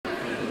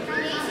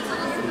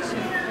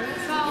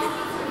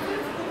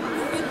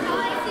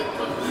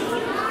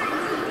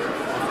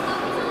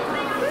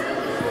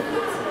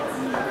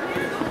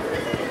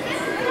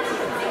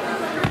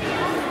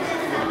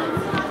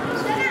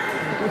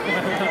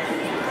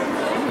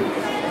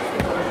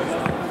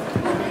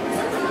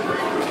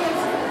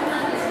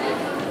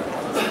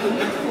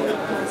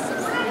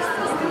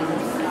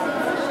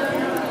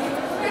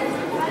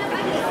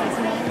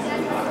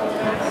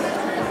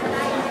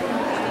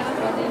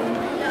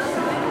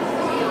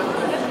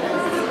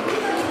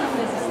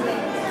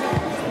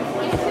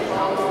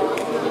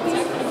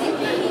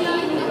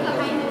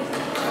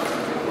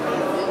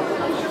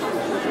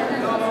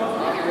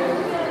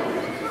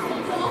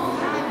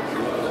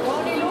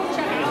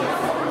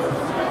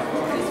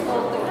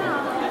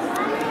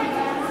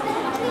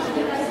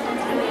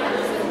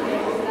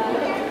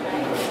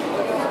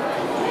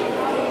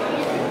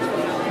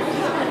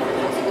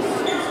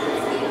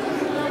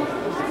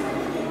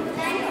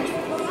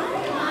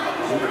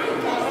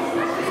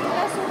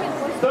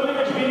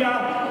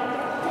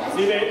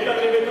liebe Eltern,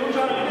 liebe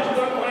Zuschauer, liebe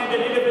Sportfreunde,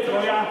 liebe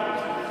Betreuer.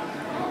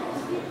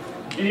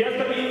 In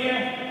erster Linie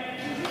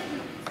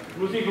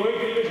muss ich euch,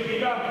 liebe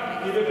Spieler,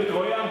 liebe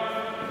Betreuer,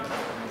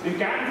 ein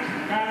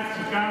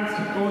ganz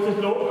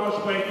großes Lob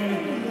aussprechen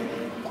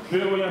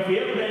für euer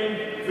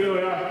Fairplay, für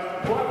euer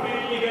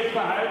vorbildliches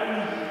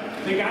Verhalten,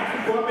 den ganzen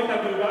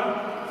Vormittag über.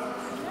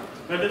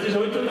 Weil das ist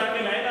heutzutage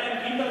leider im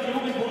Kinder- und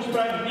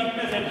Jugendfußball nicht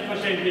mehr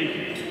selbstverständlich.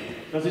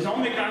 Das ist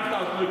ohne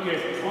Kraftausdrücke,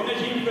 ohne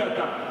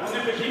Schimpfwörter, ohne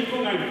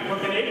Beschimpfungen von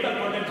den Eltern,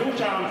 von den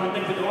Zuschauern, von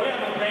den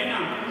Betreuern und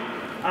Trainern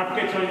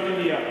abgeht so ein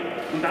Turnier.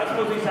 Und das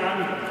muss ich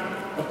sagen,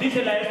 auf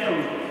diese Leistung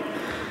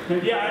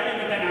können wir alle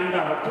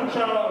miteinander,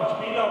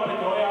 Zuschauer, Spieler,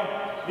 Betreuer,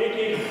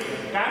 wirklich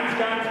ganz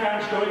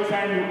stolz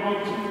sein.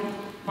 Und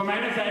von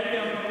meiner Seite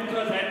und von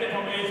unserer Seite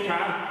vom ESK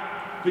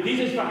für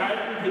dieses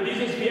Verhalten, für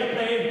dieses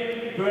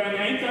Fairplay, für euren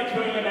Einsatz,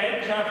 für eure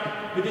Leidenschaft,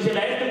 für diese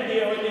Leistung, die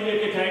ihr heute hier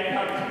gezeigt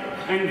habt,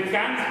 ein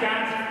ganz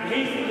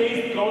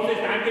riesengroßes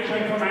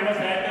Dankeschön von meiner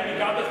Seite. Ich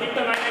glaube, das gibt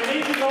einmal einen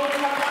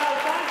riesengroßen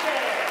Applaus. Danke!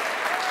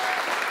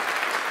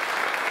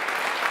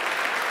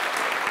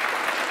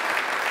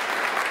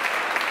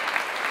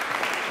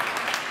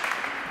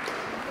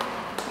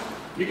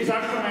 Wie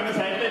gesagt, von meiner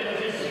Seite, das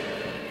ist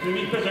für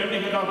mich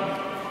persönlich und auch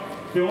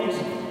für uns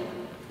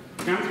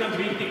ganz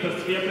wichtig,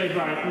 das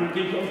Fairplay-Verhalten. Und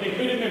ich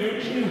würde mir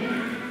wünschen,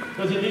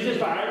 dass ihr dieses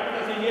Verhalten,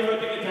 das ihr hier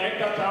heute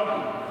gezeigt habt,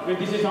 auch wenn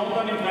die Saison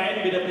dann im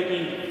Freien wieder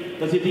beginnt,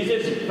 dass ihr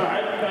dieses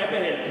Verhalten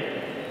beibehält.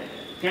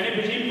 Keine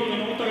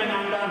Beschimpfungen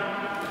untereinander,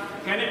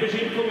 keine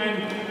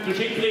Beschimpfungen zu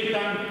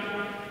Schiedsrichtern,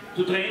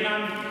 zu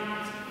Trainern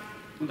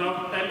und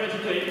auch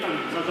teilweise zu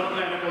Eltern, was auch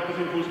leider Gottes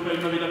im Fußball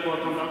immer wieder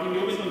vorkommt, auch im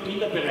Jugend- und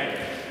Kinderbereich.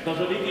 Das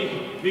war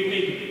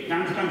wirklich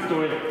ganz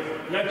toll.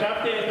 Vielleicht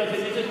schafft ihr es, dass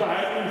ihr dieses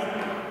Verhalten,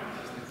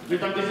 wenn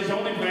dann die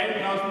Saison im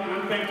Freien draußen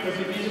anfängt, dass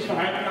ihr dieses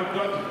Verhalten auch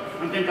dort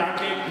an den Tag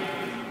legt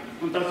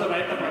und das so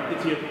weiter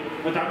praktiziert.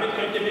 Weil damit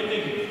könnt ihr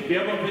wirklich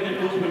Werbung für den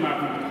Fußball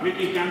machen.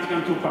 Wirklich ganz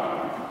super.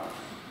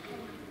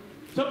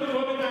 So,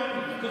 bevor wir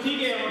dann zur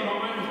Siegerehrung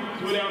kommen,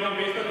 es wurde auch ein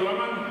bester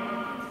Tormann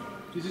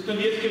dieses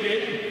Turniers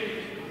gewählt.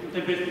 Und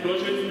den besten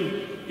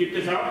Torschützen gibt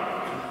es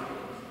auch.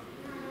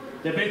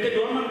 Der beste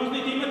Tormann muss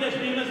nicht immer der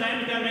Spieler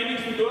sein, der am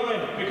wenigsten Tore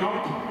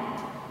bekommt.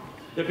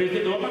 Der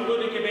beste Tormann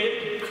wurde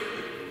gewählt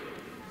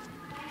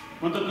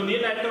von der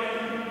Turnierleitung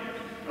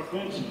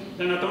aufgrund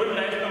seiner tollen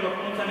Leistung,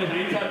 aufgrund seines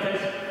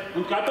Einsatzes.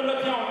 Und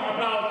Gratulation,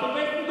 Applaus zum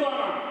besten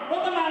Tormann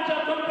von der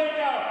Mannschaft von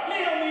Becker,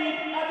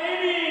 Leonid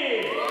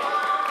Ademi!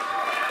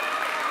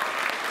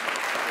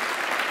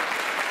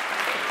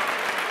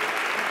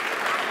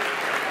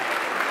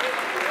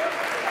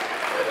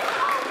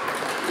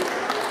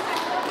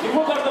 Ich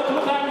muss auch dazu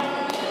sagen,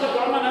 dieser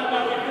Tormann hat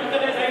noch gefühlt,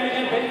 der ist eigentlich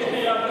ein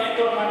Feldspieler, kein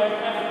Tormann.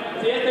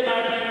 Das erste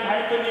Mal bei einem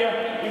Halbturnier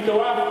im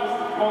Tor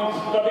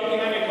und war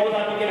wirklich eine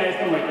großartige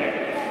Leistung heute.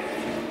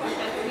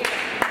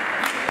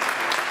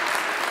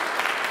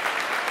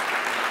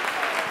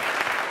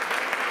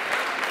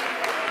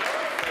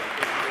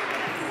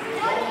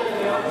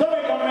 So,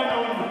 wir kommen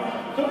nun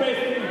zum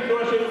besten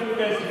Torschützen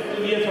des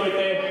Turniers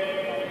heute.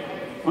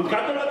 Und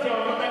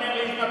Gratulation und einen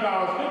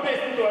Riesenapplaus für den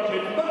besten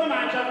Torschützen von der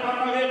Mannschaft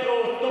von Retro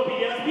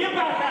Tobias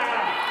Bierbacher.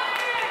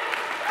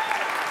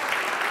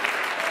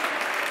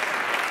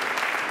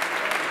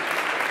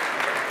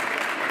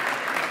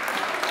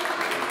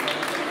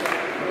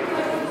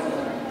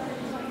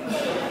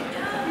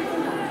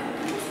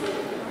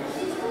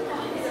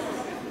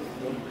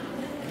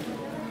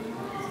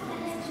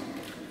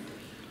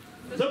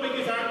 So, wie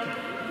gesagt,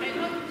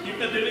 es gibt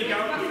natürlich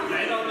auch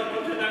leider oder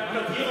Gott sei Dank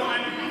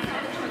Platzierungen,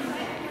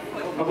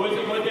 obwohl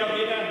sich heute auch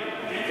jeder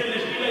einzelne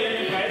Spieler hier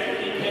den Preis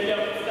verdient hätte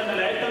aufgrund seiner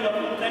Leistung,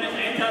 aufgrund seines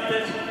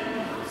Einsatzes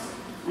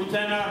und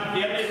seiner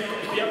Fairness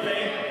und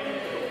Fairplay.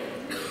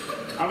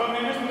 Aber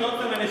wir müssen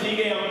trotzdem eine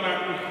Siegerehrung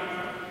machen.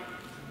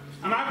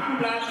 Am 8.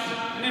 Platz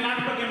eine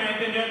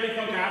Nachbargemeinde nördlich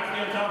von Graz,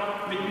 die uns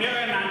auch mit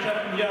mehreren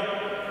Mannschaften hier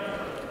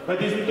bei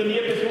diesem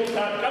Turnier besucht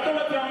hat.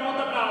 Gratulation und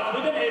Applaus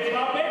für den SV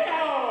Becker!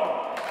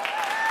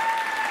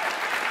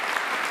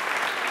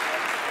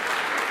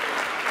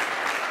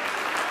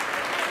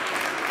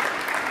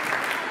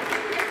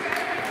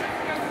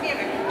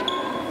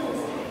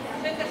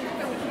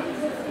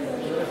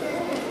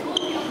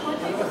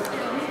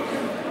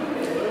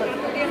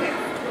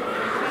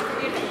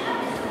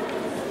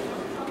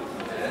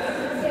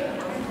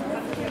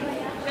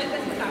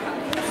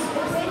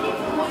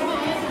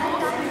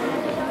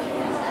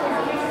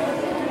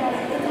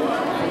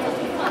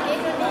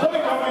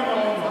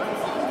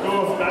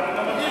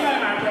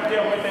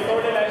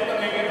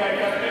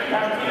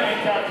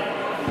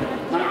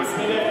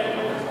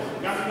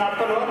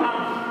 Verloren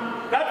haben.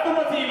 Platz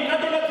Nummer 7,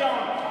 Gratulation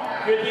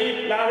für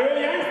die La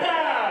Höhe Youngsters.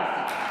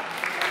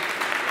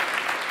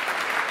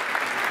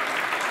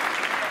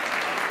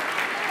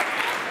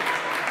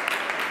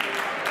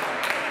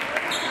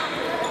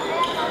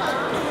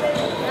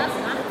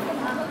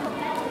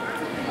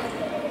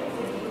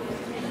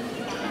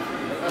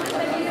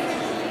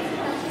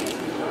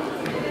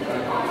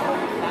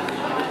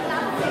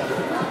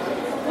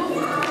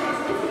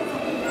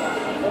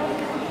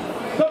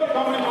 So, wir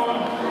kommen nun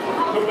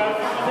zu Platz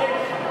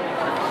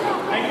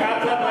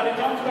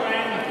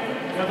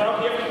dass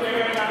auch hier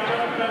die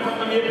Mannschaft von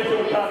Turnier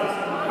besucht hat.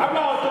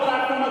 Applaus für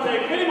Platz Nummer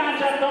 6 für die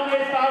Mannschaft vom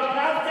ESK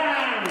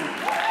Jugend-Hallenfußball-Turnier.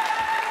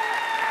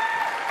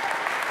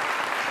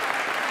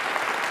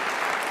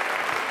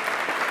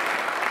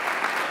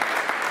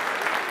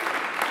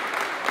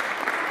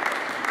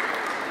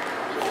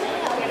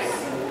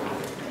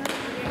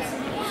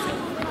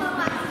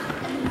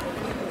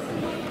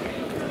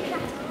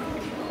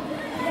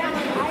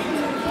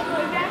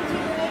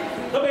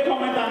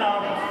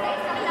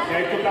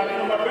 Platz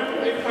Nummer 5,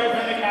 ebenfalls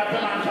eine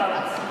Grazer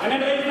Mannschaft.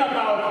 Einen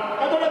Riesenapplaus.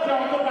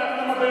 Gratulation zu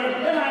Platz Nummer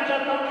 5, der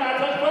Mannschaft vom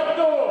Grazer Sporthalle.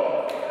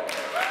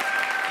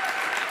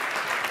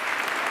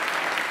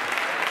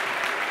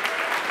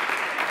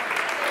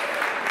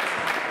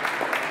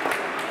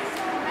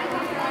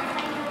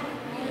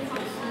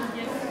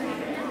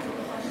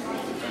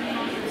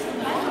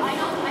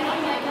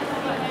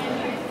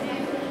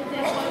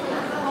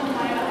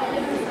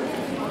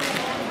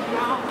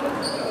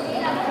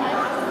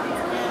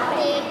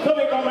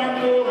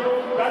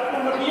 Platz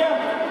Nummer 4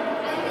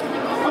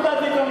 und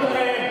das ist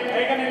unsere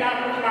eigene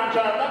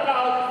Nachwuchsmannschaft.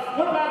 Applaus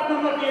für Platz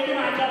Nummer 4, die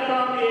Mannschaft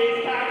vom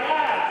ESK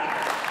Graz.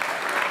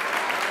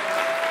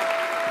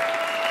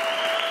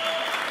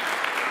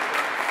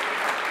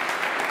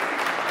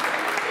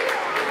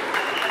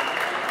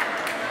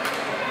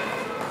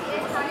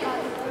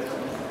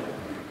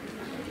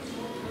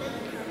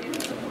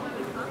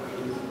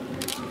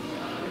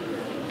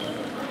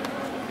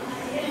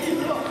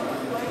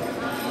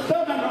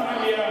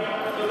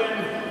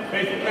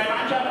 Besten drei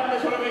Mannschaften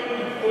des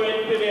heurigen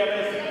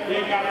U11-Bewerbes,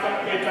 die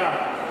Grazer Peter.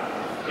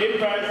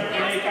 Ebenfalls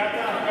eine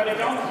Grazer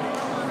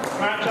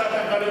Traditionsmannschaft,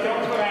 ein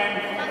Traditionsverein,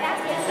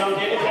 der uns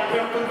jedes Jahr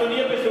für unseren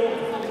Turnier besucht.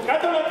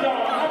 Gratulation,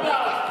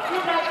 Applaus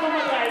für Platz Nummer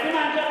 3, die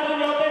Mannschaft von ESK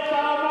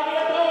Jugend-Hallenfußball-Turnier.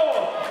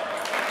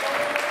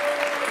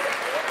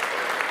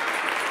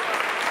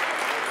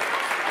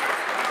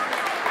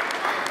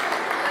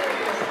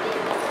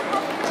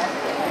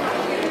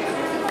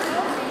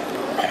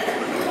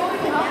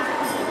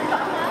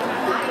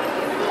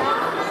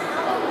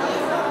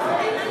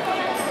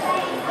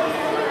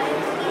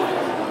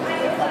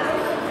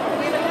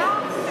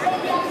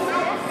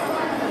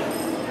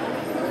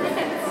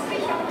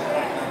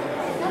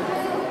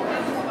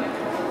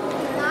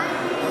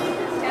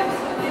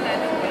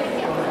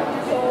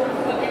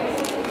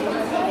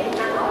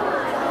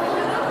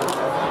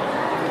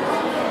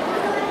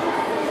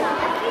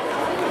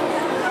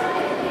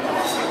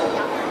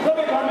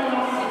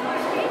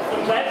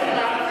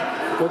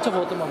 Kurz ein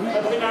Foto machen.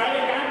 Das Finale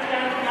ganz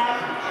knapp.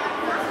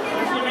 Das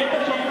ist die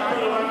Meterschießen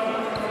verloren.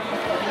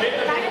 Die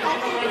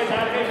Meterschießen ist eine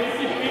Sache, die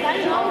sich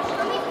wirklich aus.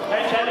 Da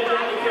entscheidet sich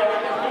nicht für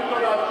euch, das kommt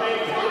mal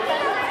ausweg.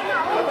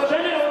 Und der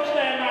schöne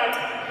Rotstein hat.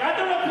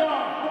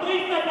 Gratulation und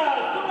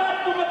Riesenapplaus zu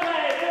Platz Nummer 3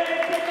 für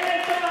ESK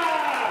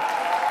Jugend-Hallenfußball-Turnier.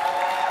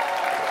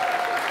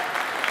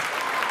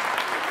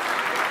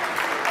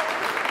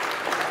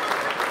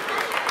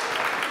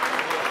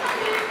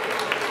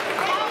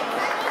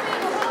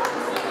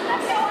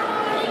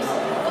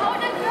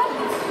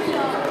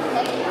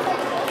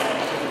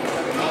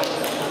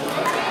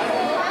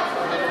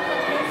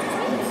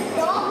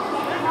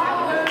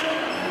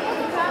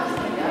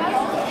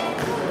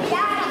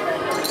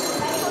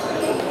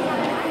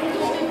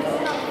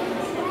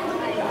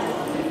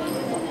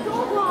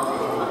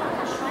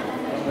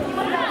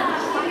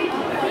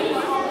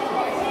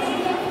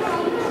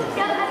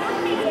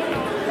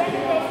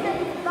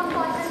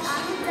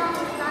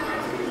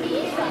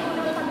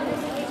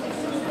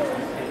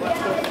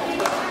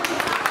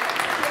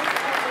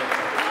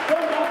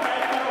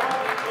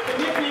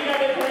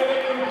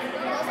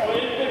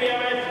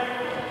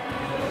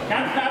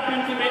 Ganz knapp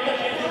im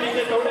Meterschießen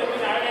diese tolle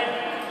Finale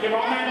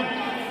gewonnen.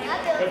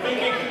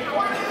 Wirklich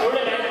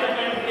tolle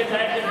Leistungen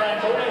gezeigt, es war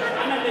ein tolles,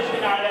 spannendes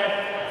Finale.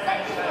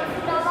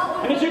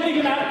 Eine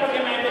südliche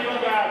Nachbargemeinde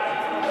von Graz.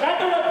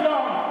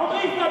 Gratulation und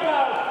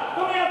Riesenapplaus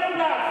zum ersten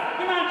Platz,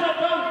 die Mannschaft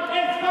von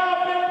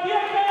SIEGEREHRUNG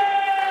U11-Bewerb.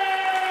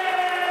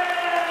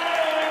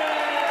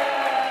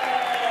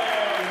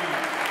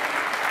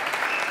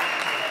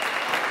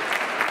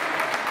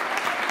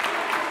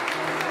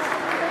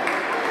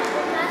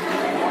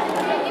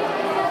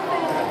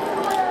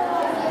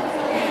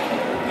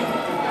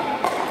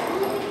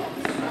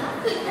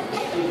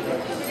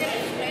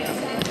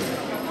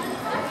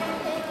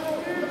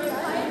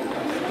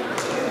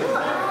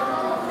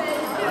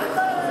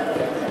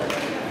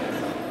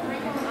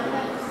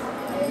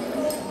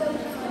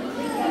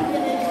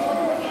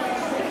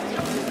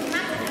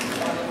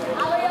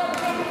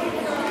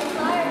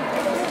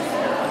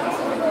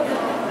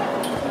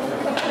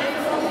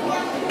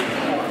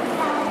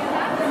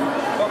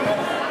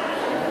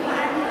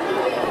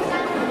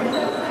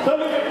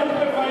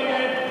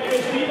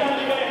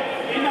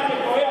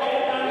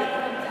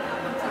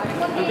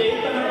 Und die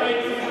Eltern haben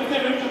jetzt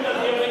mir wünschen, dass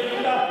ihre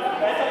Kinder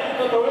weiterhin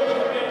so toll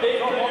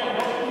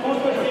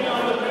Fußball spielen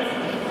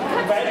unterstützen.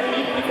 Und weil es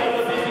wichtig, dass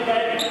das ist, die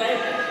beiden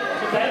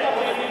Zeit auch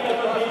wichtig, dass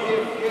das ist.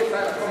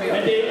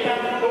 Wenn die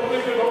Eltern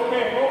Woche für Woche,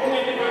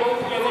 Wochenende für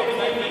Wochenende mit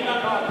den Kindern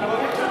am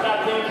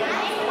Fußballplatz sind,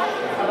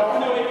 aber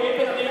ohne euch geht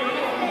das nicht.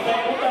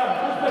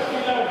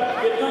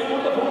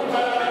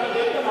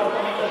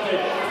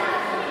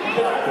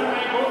 Bitte weiter.